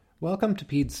Welcome to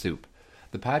Peds Soup,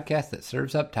 the podcast that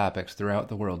serves up topics throughout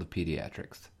the world of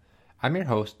pediatrics. I'm your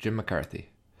host, Jim McCarthy.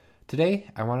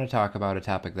 Today, I want to talk about a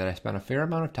topic that I spent a fair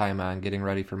amount of time on getting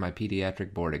ready for my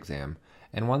pediatric board exam,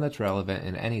 and one that's relevant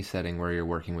in any setting where you're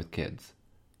working with kids: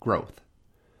 growth.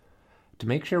 To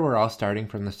make sure we're all starting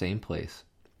from the same place,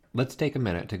 let's take a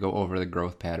minute to go over the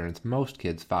growth patterns most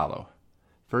kids follow.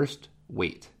 First,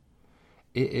 weight.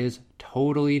 It is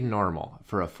totally normal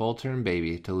for a full-term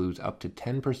baby to lose up to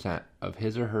 10% of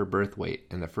his or her birth weight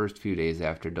in the first few days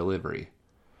after delivery.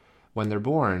 When they're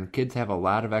born, kids have a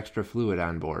lot of extra fluid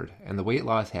on board, and the weight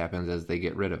loss happens as they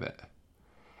get rid of it.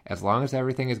 As long as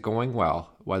everything is going well,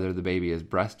 whether the baby is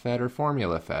breastfed or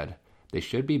formula-fed, they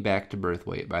should be back to birth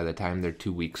weight by the time they're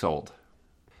 2 weeks old.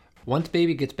 Once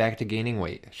baby gets back to gaining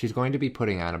weight, she's going to be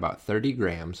putting on about 30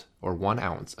 grams, or 1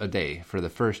 ounce, a day for the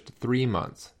first 3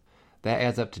 months. That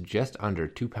adds up to just under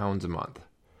 2 pounds a month.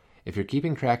 If you're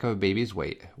keeping track of a baby's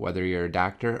weight, whether you're a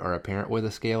doctor or a parent with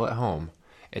a scale at home,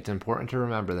 it's important to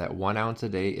remember that 1 ounce a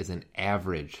day is an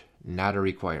average, not a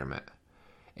requirement.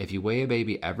 If you weigh a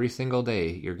baby every single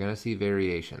day, you're going to see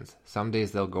variations. Some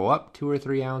days they'll go up 2 or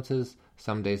 3 ounces,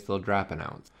 some days they'll drop an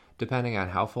ounce, depending on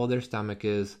how full their stomach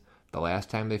is, the last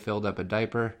time they filled up a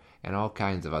diaper, and all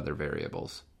kinds of other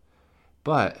variables.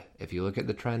 But if you look at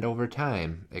the trend over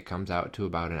time, it comes out to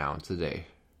about 1 ounce a day.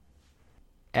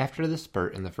 After the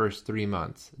spurt in the first 3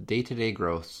 months, day-to-day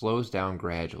growth slows down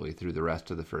gradually through the rest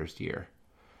of the first year.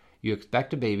 You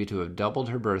expect a baby to have doubled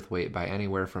her birth weight by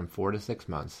anywhere from 4 to 6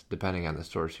 months, depending on the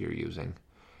source you're using,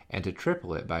 and to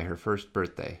triple it by her first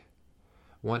birthday.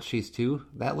 Once she's 2,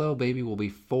 that little baby will be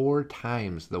 4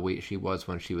 times the weight she was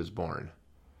when she was born.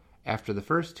 After the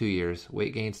first 2 years,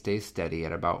 weight gain stays steady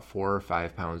at about 4 or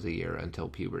 5 pounds a year until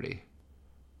puberty.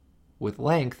 With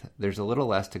length, there's a little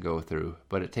less to go through,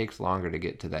 but it takes longer to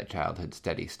get to that childhood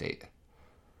steady state.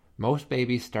 Most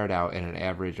babies start out at an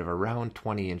average of around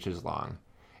 20 inches long,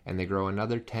 and they grow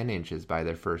another 10 inches by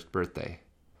their first birthday.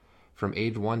 From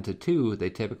age 1 to 2, they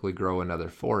typically grow another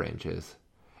 4 inches,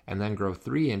 and then grow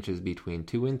 3 inches between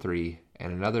 2 and 3,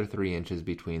 and another 3 inches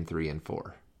between 3 and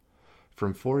 4.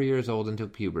 From 4 years old until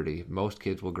puberty, most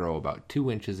kids will grow about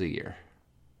 2 inches a year.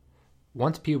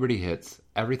 Once puberty hits,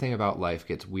 everything about life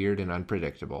gets weird and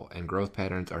unpredictable, and growth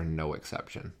patterns are no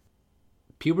exception.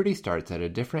 Puberty starts at a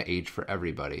different age for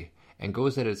everybody, and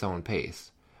goes at its own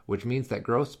pace, which means that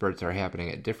growth spurts are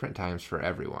happening at different times for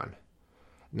everyone.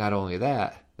 Not only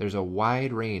that, there's a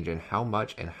wide range in how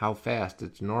much and how fast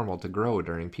it's normal to grow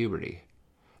during puberty.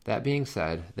 That being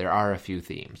said, there are a few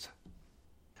themes.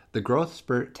 The growth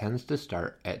spurt tends to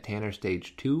start at Tanner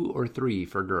stage 2 or 3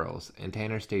 for girls and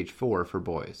Tanner stage 4 for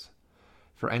boys.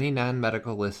 For any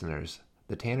non-medical listeners,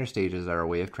 the Tanner stages are a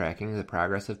way of tracking the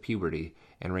progress of puberty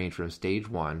and range from stage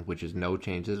 1, which is no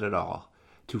changes at all,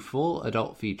 to full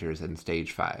adult features in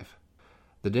stage 5.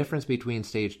 The difference between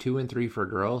stage 2 and 3 for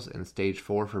girls and stage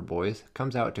 4 for boys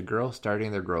comes out to girls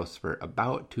starting their growth spurt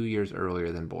about 2 years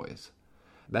earlier than boys.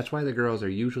 That's why the girls are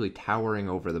usually towering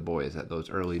over the boys at those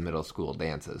early middle school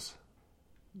dances.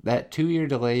 That 2-year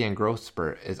delay in growth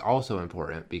spurt is also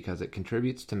important because it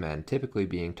contributes to men typically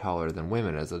being taller than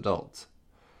women as adults.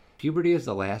 Puberty is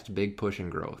the last big push in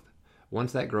growth.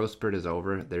 Once that growth spurt is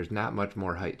over, there's not much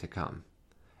more height to come.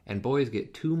 And boys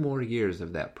get 2 more years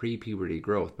of that pre-puberty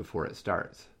growth before it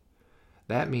starts.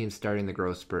 That means starting the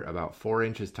growth spurt about 4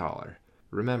 inches taller.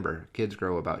 Remember, kids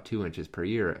grow about 2 inches per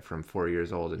year from 4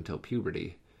 years old until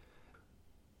puberty.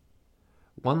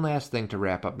 One last thing to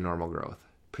wrap up normal growth: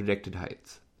 predicted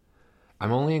heights.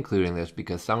 I'm only including this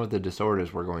because some of the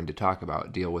disorders we're going to talk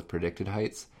about deal with predicted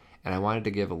heights, and I wanted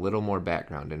to give a little more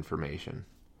background information.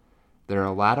 There are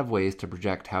a lot of ways to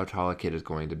project how tall a kid is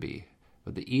going to be,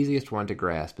 but the easiest one to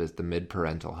grasp is the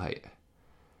mid-parental height.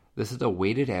 This is a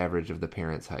weighted average of the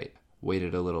parent's height,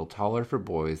 weighted a little taller for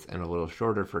boys and a little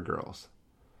shorter for girls.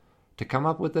 To come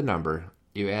up with the number,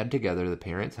 you add together the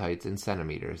parent's heights in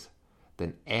centimeters,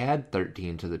 then add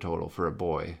 13 to the total for a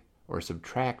boy, or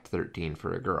subtract 13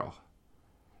 for a girl.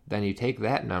 Then you take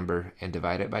that number and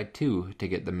divide it by 2 to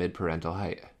get the mid-parental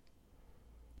height.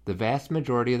 The vast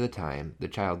majority of the time, the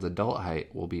child's adult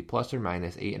height will be plus or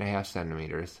minus 8.5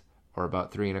 centimeters, or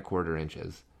about 3 1/4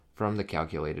 inches, from the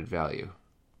calculated value.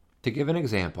 To give an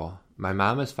example, my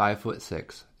mom is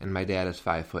 5'6", and my dad is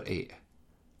 5'8".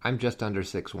 I'm just under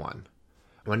 6'1".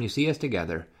 When you see us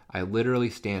together, I literally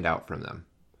stand out from them.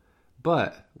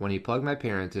 But when you plug my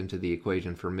parents into the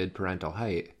equation for mid-parental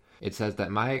height, it says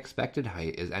that my expected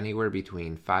height is anywhere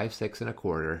between 5'6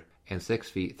 1/4" and 6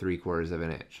 feet 3/4 of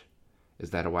an inch.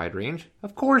 Is that a wide range?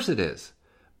 Of course it is!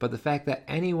 But the fact that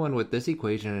anyone with this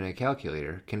equation in a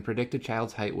calculator can predict a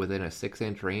child's height within a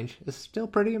 6-inch range is still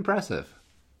pretty impressive.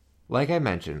 Like I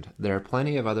mentioned, there are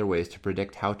plenty of other ways to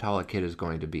predict how tall a kid is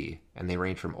going to be, and they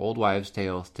range from old wives'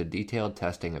 tales to detailed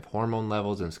testing of hormone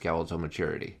levels and skeletal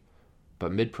maturity.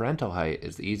 But mid-parental height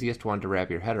is the easiest one to wrap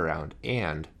your head around,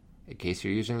 and, in case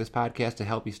you're using this podcast to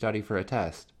help you study for a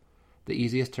test, the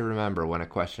easiest to remember when a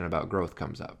question about growth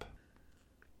comes up.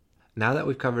 Now that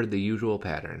we've covered the usual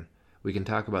pattern, we can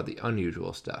talk about the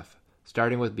unusual stuff,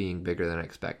 starting with being bigger than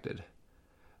expected.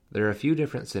 There are a few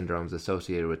different syndromes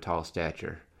associated with tall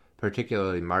stature,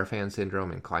 particularly Marfan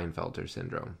syndrome and Klinefelter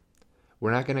syndrome.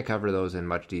 We're not going to cover those in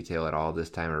much detail at all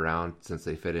this time around since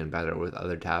they fit in better with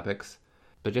other topics,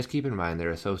 but just keep in mind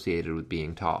they're associated with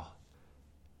being tall.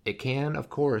 It can, of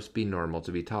course, be normal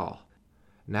to be tall.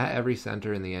 Not every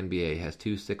center in the NBA has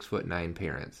two 6'9"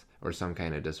 parents or some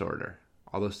kind of disorder,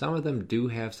 although some of them do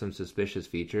have some suspicious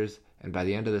features, and by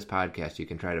the end of this podcast you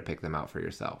can try to pick them out for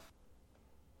yourself.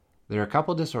 There are a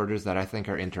couple disorders that I think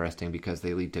are interesting because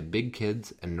they lead to big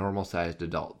kids and normal-sized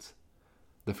adults.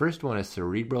 The first one is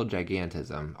cerebral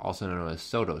gigantism, also known as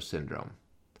Sotos syndrome.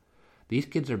 These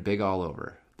kids are big all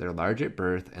over. They're large at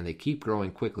birth, and they keep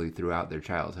growing quickly throughout their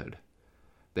childhood.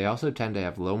 They also tend to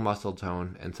have low muscle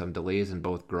tone and some delays in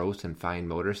both gross and fine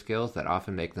motor skills that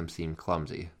often make them seem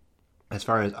clumsy. As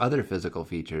far as other physical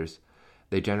features,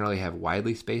 they generally have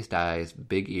widely spaced eyes,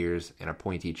 big ears, and a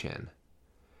pointy chin.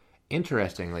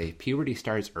 Interestingly, puberty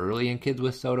starts early in kids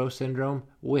with Sotos syndrome,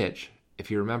 which,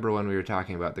 if you remember when we were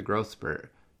talking about the growth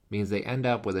spurt, means they end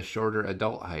up with a shorter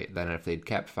adult height than if they'd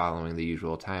kept following the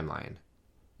usual timeline.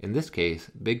 In this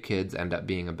case, big kids end up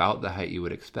being about the height you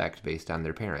would expect based on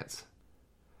their parents.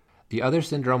 The other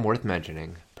syndrome worth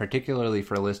mentioning, particularly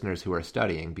for listeners who are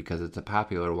studying because it's a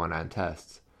popular one on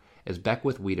tests, is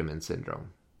Beckwith-Wiedemann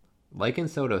syndrome. Like in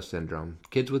Sotos syndrome,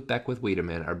 kids with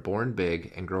Beckwith-Wiedemann are born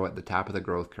big and grow at the top of the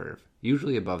growth curve,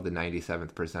 usually above the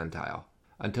 97th percentile,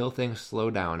 until things slow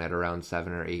down at around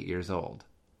 7 or 8 years old.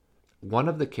 One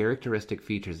of the characteristic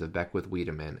features of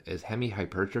Beckwith-Wiedemann is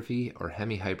hemihypertrophy or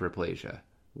hemihyperplasia,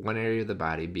 one area of the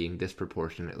body being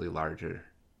disproportionately larger.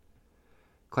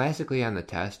 Classically on the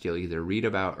test, you'll either read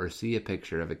about or see a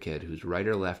picture of a kid whose right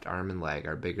or left arm and leg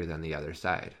are bigger than the other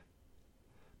side.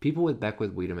 People with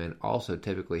Beckwith-Wiedemann also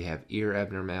typically have ear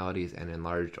abnormalities and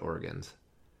enlarged organs.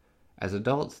 As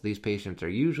adults, these patients are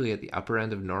usually at the upper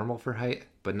end of normal for height,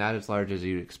 but not as large as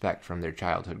you'd expect from their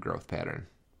childhood growth pattern.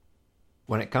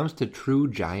 When it comes to true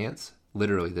giants,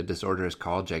 literally the disorder is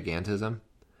called gigantism,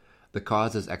 the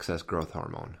cause is excess growth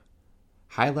hormone.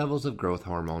 High levels of growth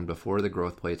hormone before the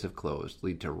growth plates have closed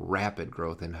lead to rapid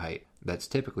growth in height that's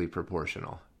typically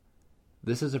proportional.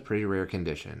 This is a pretty rare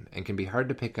condition and can be hard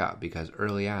to pick up because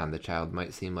early on the child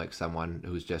might seem like someone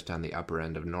who's just on the upper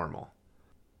end of normal.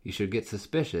 You should get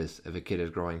suspicious if a kid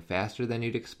is growing faster than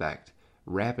you'd expect,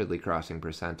 rapidly crossing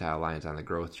percentile lines on the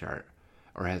growth chart,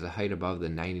 or has a height above the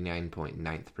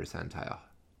 99.9th percentile.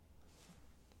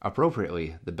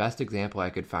 Appropriately, the best example I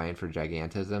could find for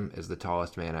gigantism is the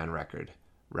tallest man on record,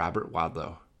 Robert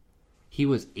Wadlow. He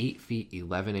was 8 feet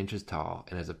 11 inches tall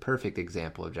and is a perfect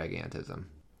example of gigantism.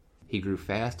 He grew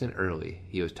fast and early.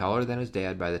 He was taller than his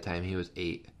dad by the time he was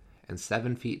 8 and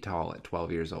 7 feet tall at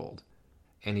 12 years old.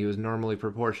 And he was normally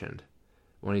proportioned.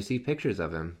 When you see pictures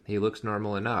of him, he looks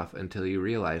normal enough until you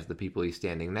realize the people he's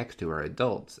standing next to are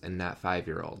adults and not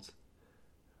 5-year-olds.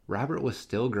 Robert was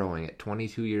still growing at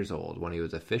 22 years old when he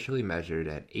was officially measured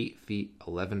at 8 feet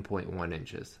 11.1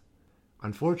 inches.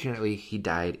 Unfortunately, he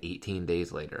died 18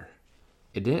 days later.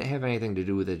 It didn't have anything to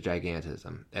do with his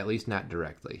gigantism, at least not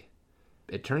directly.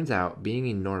 It turns out being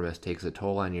enormous takes a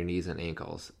toll on your knees and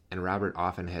ankles, and Robert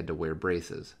often had to wear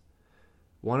braces.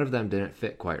 One of them didn't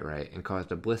fit quite right and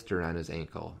caused a blister on his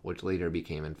ankle, which later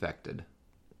became infected.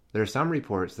 There are some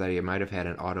reports that he might have had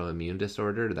an autoimmune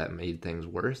disorder that made things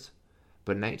worse,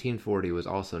 but 1940 was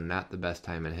also not the best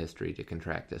time in history to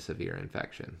contract a severe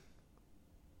infection.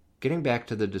 Getting back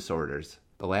to the disorders,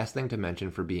 the last thing to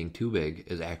mention for being too big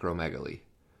is acromegaly.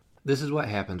 This is what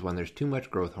happens when there's too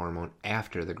much growth hormone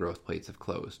after the growth plates have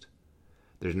closed.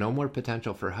 There's no more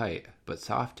potential for height, but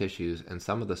soft tissues and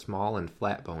some of the small and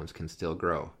flat bones can still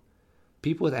grow.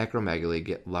 People with acromegaly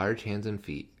get large hands and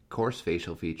feet, coarse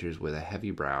facial features with a heavy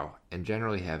brow, and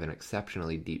generally have an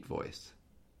exceptionally deep voice.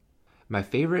 My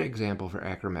favorite example for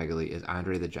acromegaly is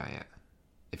Andre the Giant.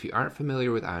 If you aren't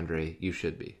familiar with Andre, you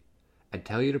should be. I'd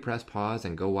tell you to press pause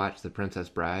and go watch The Princess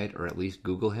Bride or at least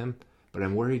Google him, but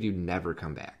I'm worried you'd never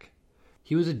come back.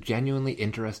 He was a genuinely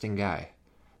interesting guy.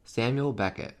 Samuel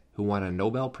Beckett, who won a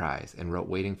Nobel Prize and wrote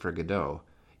Waiting for Godot,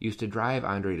 used to drive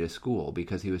Andre to school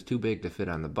because he was too big to fit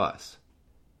on the bus.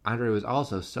 Andre was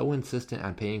also so insistent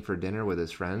on paying for dinner with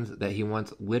his friends that he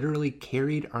once literally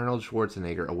carried Arnold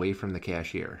Schwarzenegger away from the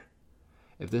cashier.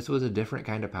 If this was a different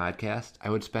kind of podcast,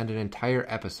 I would spend an entire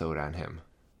episode on him,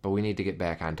 but we need to get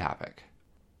back on topic.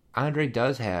 Andre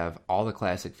does have all the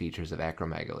classic features of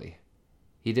acromegaly.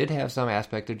 He did have some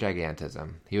aspect of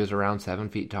gigantism. He was around 7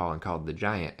 feet tall and called the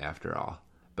Giant, after all,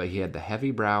 but he had the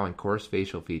heavy brow and coarse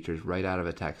facial features right out of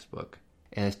a textbook.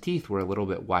 And his teeth were a little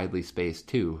bit widely spaced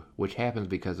too, which happens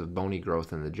because of bony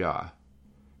growth in the jaw.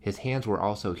 His hands were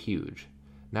also huge.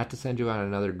 Not to send you on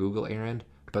another Google errand,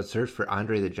 but search for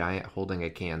Andre the Giant holding a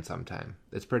can sometime.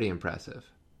 It's pretty impressive.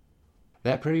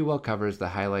 That pretty well covers the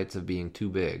highlights of being too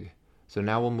big, so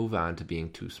now we'll move on to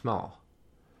being too small.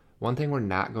 One thing we're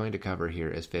not going to cover here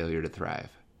is failure to thrive.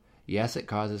 Yes, it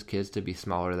causes kids to be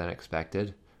smaller than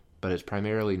expected, but it's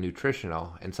primarily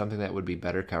nutritional and something that would be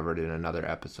better covered in another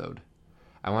episode.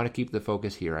 I want to keep the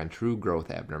focus here on true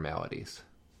growth abnormalities.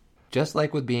 Just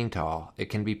like with being tall, it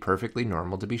can be perfectly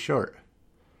normal to be short.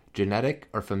 Genetic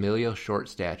or familial short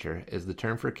stature is the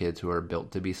term for kids who are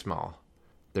built to be small.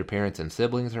 Their parents and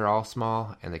siblings are all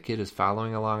small, and the kid is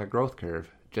following along a growth curve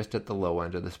just at the low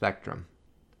end of the spectrum.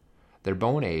 Their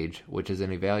bone age, which is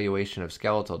an evaluation of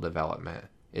skeletal development,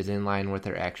 is in line with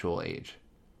their actual age.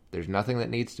 There's nothing that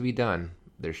needs to be done.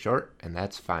 They're short, and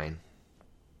that's fine.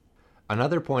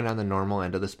 Another point on the normal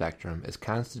end of the spectrum is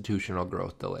constitutional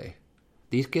growth delay.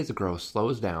 These kids' growth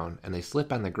slows down and they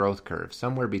slip on the growth curve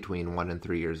somewhere between 1 and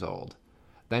 3 years old,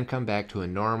 then come back to a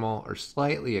normal or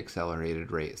slightly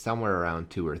accelerated rate somewhere around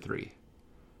 2 or 3.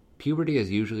 Puberty is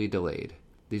usually delayed.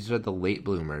 These are the late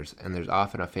bloomers, and there's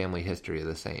often a family history of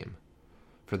the same.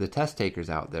 For the test takers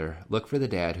out there, look for the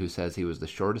dad who says he was the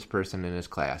shortest person in his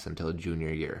class until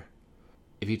junior year.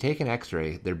 If you take an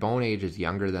x-ray, their bone age is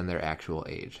younger than their actual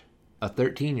age. A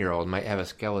 13-year-old might have a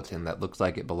skeleton that looks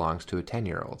like it belongs to a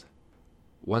 10-year-old.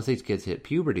 Once these kids hit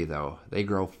puberty, though, they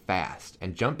grow fast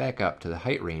and jump back up to the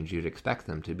height range you'd expect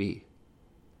them to be.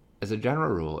 As a general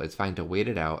rule, it's fine to wait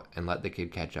it out and let the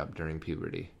kid catch up during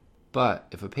puberty. But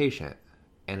if a patient,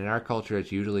 and in our culture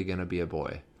it's usually going to be a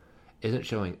boy, isn't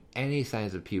showing any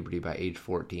signs of puberty by age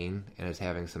 14 and is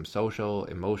having some social,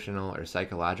 emotional, or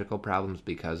psychological problems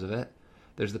because of it,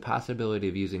 there's the possibility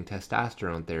of using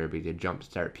testosterone therapy to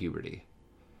jumpstart puberty.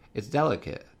 It's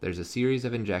delicate. There's a series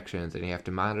of injections and you have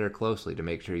to monitor closely to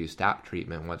make sure you stop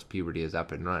treatment once puberty is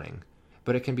up and running.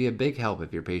 But it can be a big help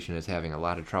if your patient is having a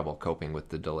lot of trouble coping with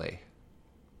the delay.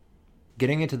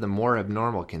 Getting into the more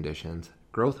abnormal conditions,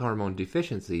 growth hormone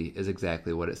deficiency is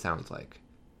exactly what it sounds like.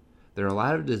 There are a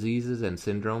lot of diseases and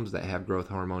syndromes that have growth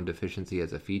hormone deficiency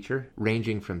as a feature,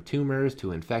 ranging from tumors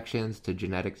to infections to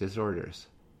genetic disorders.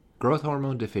 Growth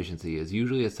hormone deficiency is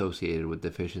usually associated with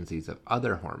deficiencies of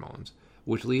other hormones,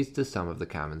 which leads to some of the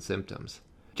common symptoms.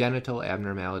 Genital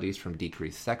abnormalities from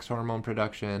decreased sex hormone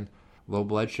production, low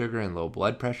blood sugar and low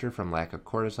blood pressure from lack of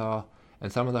cortisol,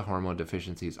 and some of the hormone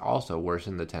deficiencies also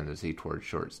worsen the tendency towards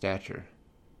short stature.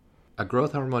 A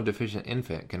growth hormone deficient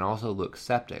infant can also look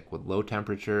septic with low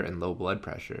temperature and low blood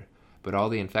pressure, but all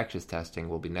the infectious testing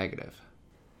will be negative.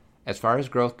 As far as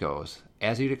growth goes,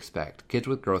 as you'd expect, kids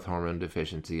with growth hormone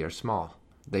deficiency are small.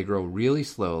 They grow really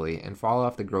slowly and fall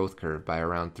off the growth curve by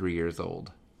around 3 years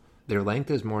old. Their length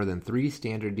is more than 3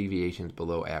 standard deviations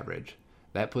below average.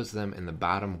 That puts them in the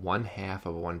bottom 1/2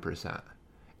 of 1%,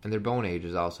 and their bone age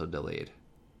is also delayed.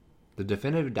 The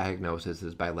definitive diagnosis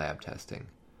is by lab testing.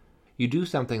 You do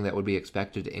something that would be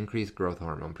expected to increase growth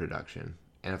hormone production,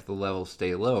 and if the levels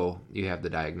stay low, you have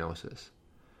the diagnosis.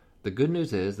 The good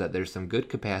news is that there's some good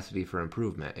capacity for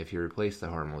improvement if you replace the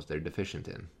hormones they're deficient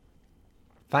in.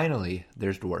 Finally,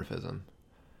 there's dwarfism.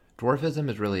 Dwarfism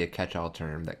is really a catch-all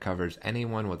term that covers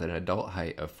anyone with an adult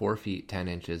height of 4 feet 10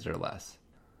 inches or less.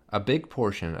 A big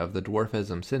portion of the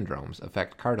dwarfism syndromes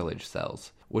affect cartilage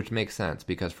cells, which makes sense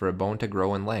because for a bone to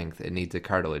grow in length, it needs a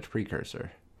cartilage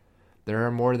precursor. There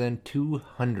are more than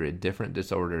 200 different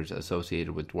disorders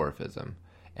associated with dwarfism,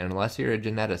 and unless you're a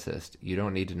geneticist, you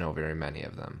don't need to know very many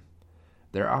of them.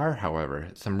 There are, however,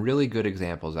 some really good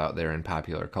examples out there in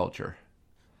popular culture.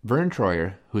 Vern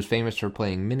Troyer, who's famous for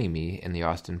playing Mini-Me in the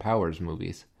Austin Powers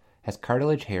movies, has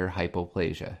cartilage hair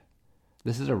hypoplasia.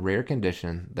 This is a rare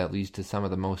condition that leads to some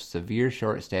of the most severe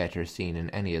short stature seen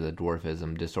in any of the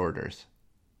dwarfism disorders.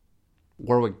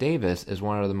 Warwick Davis is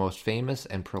one of the most famous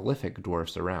and prolific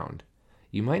dwarfs around.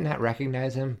 You might not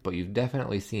recognize him, but you've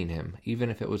definitely seen him,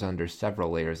 even if it was under several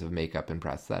layers of makeup and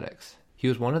prosthetics. He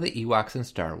was one of the Ewoks in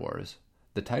Star Wars,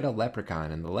 the title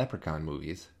Leprechaun in the Leprechaun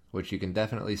movies, which you can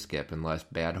definitely skip unless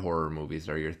bad horror movies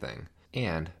are your thing,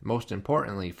 and, most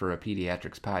importantly for a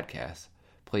pediatrics podcast,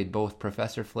 played both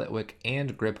Professor Flitwick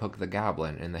and Griphook the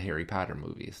Goblin in the Harry Potter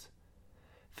movies.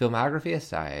 Filmography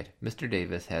aside, Mr.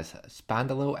 Davis has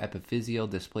spondyloepiphyseal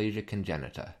dysplasia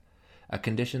congenita, a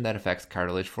condition that affects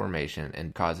cartilage formation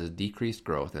and causes decreased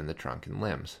growth in the trunk and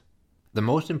limbs. The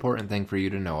most important thing for you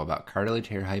to know about cartilage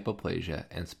hair hypoplasia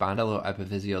and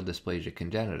spondyloepiphyseal dysplasia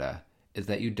congenita is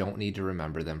that you don't need to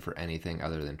remember them for anything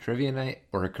other than trivia night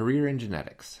or a career in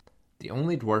genetics. The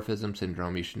only dwarfism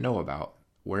syndrome you should know about,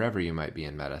 wherever you might be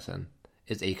in medicine,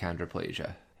 is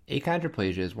achondroplasia.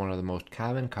 Achondroplasia is one of the most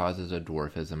common causes of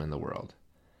dwarfism in the world.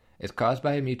 It's caused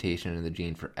by a mutation in the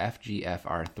gene for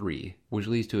FGFR3, which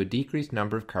leads to a decreased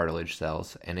number of cartilage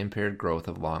cells and impaired growth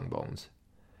of long bones.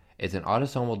 It's an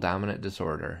autosomal dominant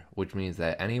disorder, which means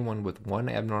that anyone with one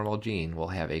abnormal gene will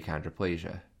have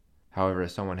achondroplasia. However,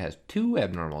 if someone has two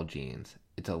abnormal genes,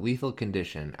 it's a lethal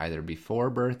condition either before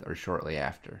birth or shortly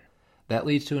after. That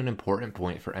leads to an important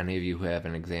point for any of you who have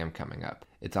an exam coming up.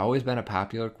 It's always been a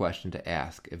popular question to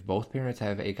ask: if both parents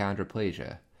have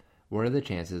achondroplasia, what are the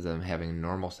chances of them having a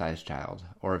normal-sized child,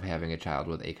 or of having a child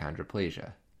with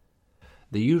achondroplasia?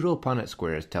 The usual Punnett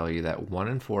squares tell you that 1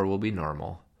 in 4 will be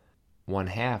normal,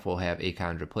 1/2 will have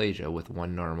achondroplasia with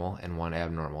one normal and one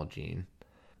abnormal gene,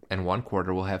 and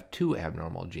 1/4 will have two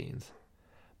abnormal genes.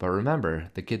 But remember,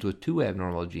 the kids with two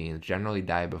abnormal genes generally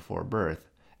die before birth,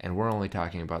 and we're only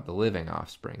talking about the living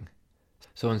offspring.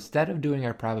 So instead of doing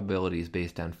our probabilities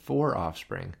based on 4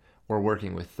 offspring, we're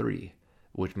working with 3,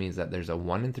 which means that there's a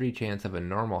 1 in 3 chance of a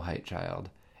normal height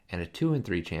child and a 2 in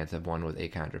 3 chance of one with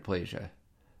achondroplasia.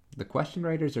 The question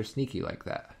writers are sneaky like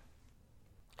that.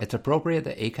 It's appropriate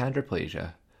that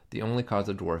achondroplasia, the only cause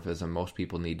of dwarfism most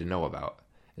people need to know about,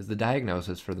 is the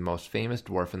diagnosis for the most famous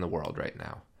dwarf in the world right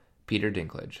now, Peter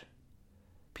Dinklage.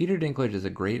 Peter Dinklage is a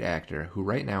great actor who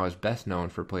right now is best known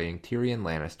for playing Tyrion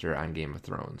Lannister on Game of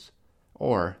Thrones,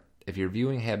 or, if your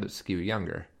viewing habits skew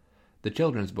younger, the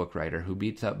children's book writer who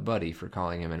beats up Buddy for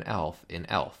calling him an elf in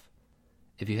Elf.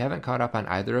 If you haven't caught up on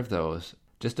either of those,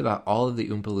 just about all of the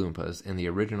Oompa Loompas in the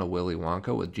original Willy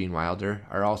Wonka with Gene Wilder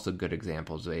are also good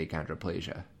examples of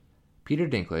achondroplasia. Peter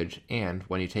Dinklage, and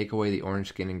when you take away the orange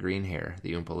skin and green hair,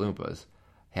 the Oompa Loompas,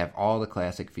 have all the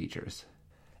classic features.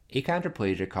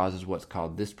 Achondroplasia causes what's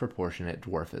called disproportionate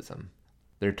dwarfism.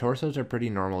 Their torsos are pretty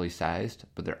normally sized,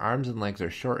 but their arms and legs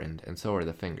are shortened, and so are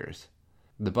the fingers.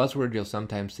 The buzzword you'll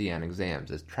sometimes see on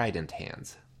exams is trident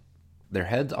hands. Their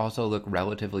heads also look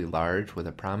relatively large with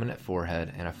a prominent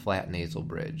forehead and a flat nasal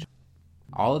bridge.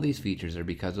 All of these features are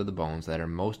because of the bones that are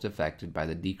most affected by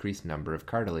the decreased number of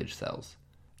cartilage cells.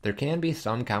 There can be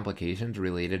some complications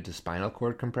related to spinal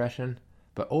cord compression,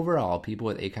 but overall people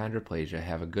with achondroplasia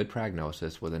have a good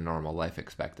prognosis with a normal life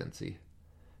expectancy.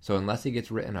 So unless he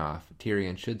gets written off,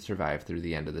 Tyrion should survive through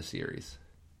the end of the series.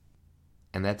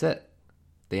 And that's it.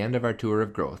 The end of our tour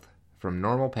of growth, from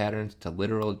normal patterns to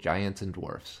literal giants and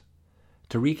dwarfs.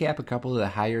 To recap a couple of the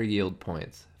higher yield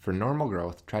points, for normal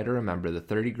growth, try to remember the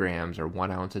 30 grams or 1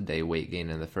 ounce a day weight gain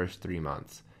in the first 3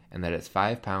 months, and that it's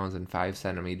 5 pounds and 5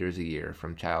 centimeters a year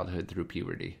from childhood through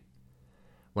puberty.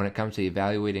 When it comes to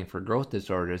evaluating for growth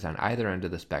disorders on either end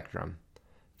of the spectrum,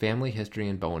 family history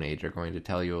and bone age are going to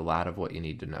tell you a lot of what you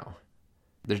need to know.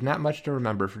 There's not much to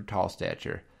remember for tall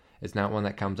stature. It's not one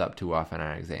that comes up too often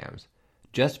on exams.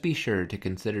 Just be sure to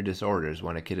consider disorders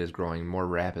when a kid is growing more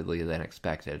rapidly than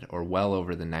expected or well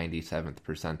over the 97th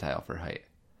percentile for height.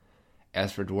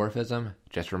 As for dwarfism,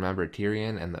 just remember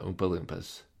Tyrion and the Oompa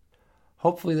Loompas.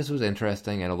 Hopefully this was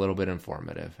interesting and a little bit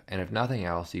informative, and if nothing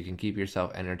else, you can keep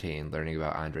yourself entertained learning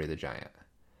about Andre the Giant.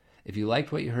 If you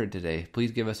liked what you heard today,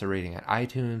 please give us a rating on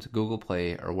iTunes, Google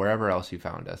Play, or wherever else you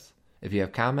found us. If you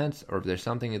have comments, or if there's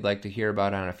something you'd like to hear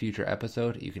about on a future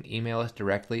episode, you can email us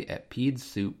directly at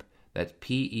pedsoup, that's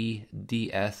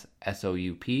PEDSSOUP,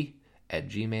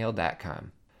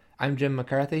 @gmail.com. I'm Jim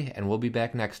McCarthy, and we'll be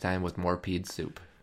back next time with more Peds Soup.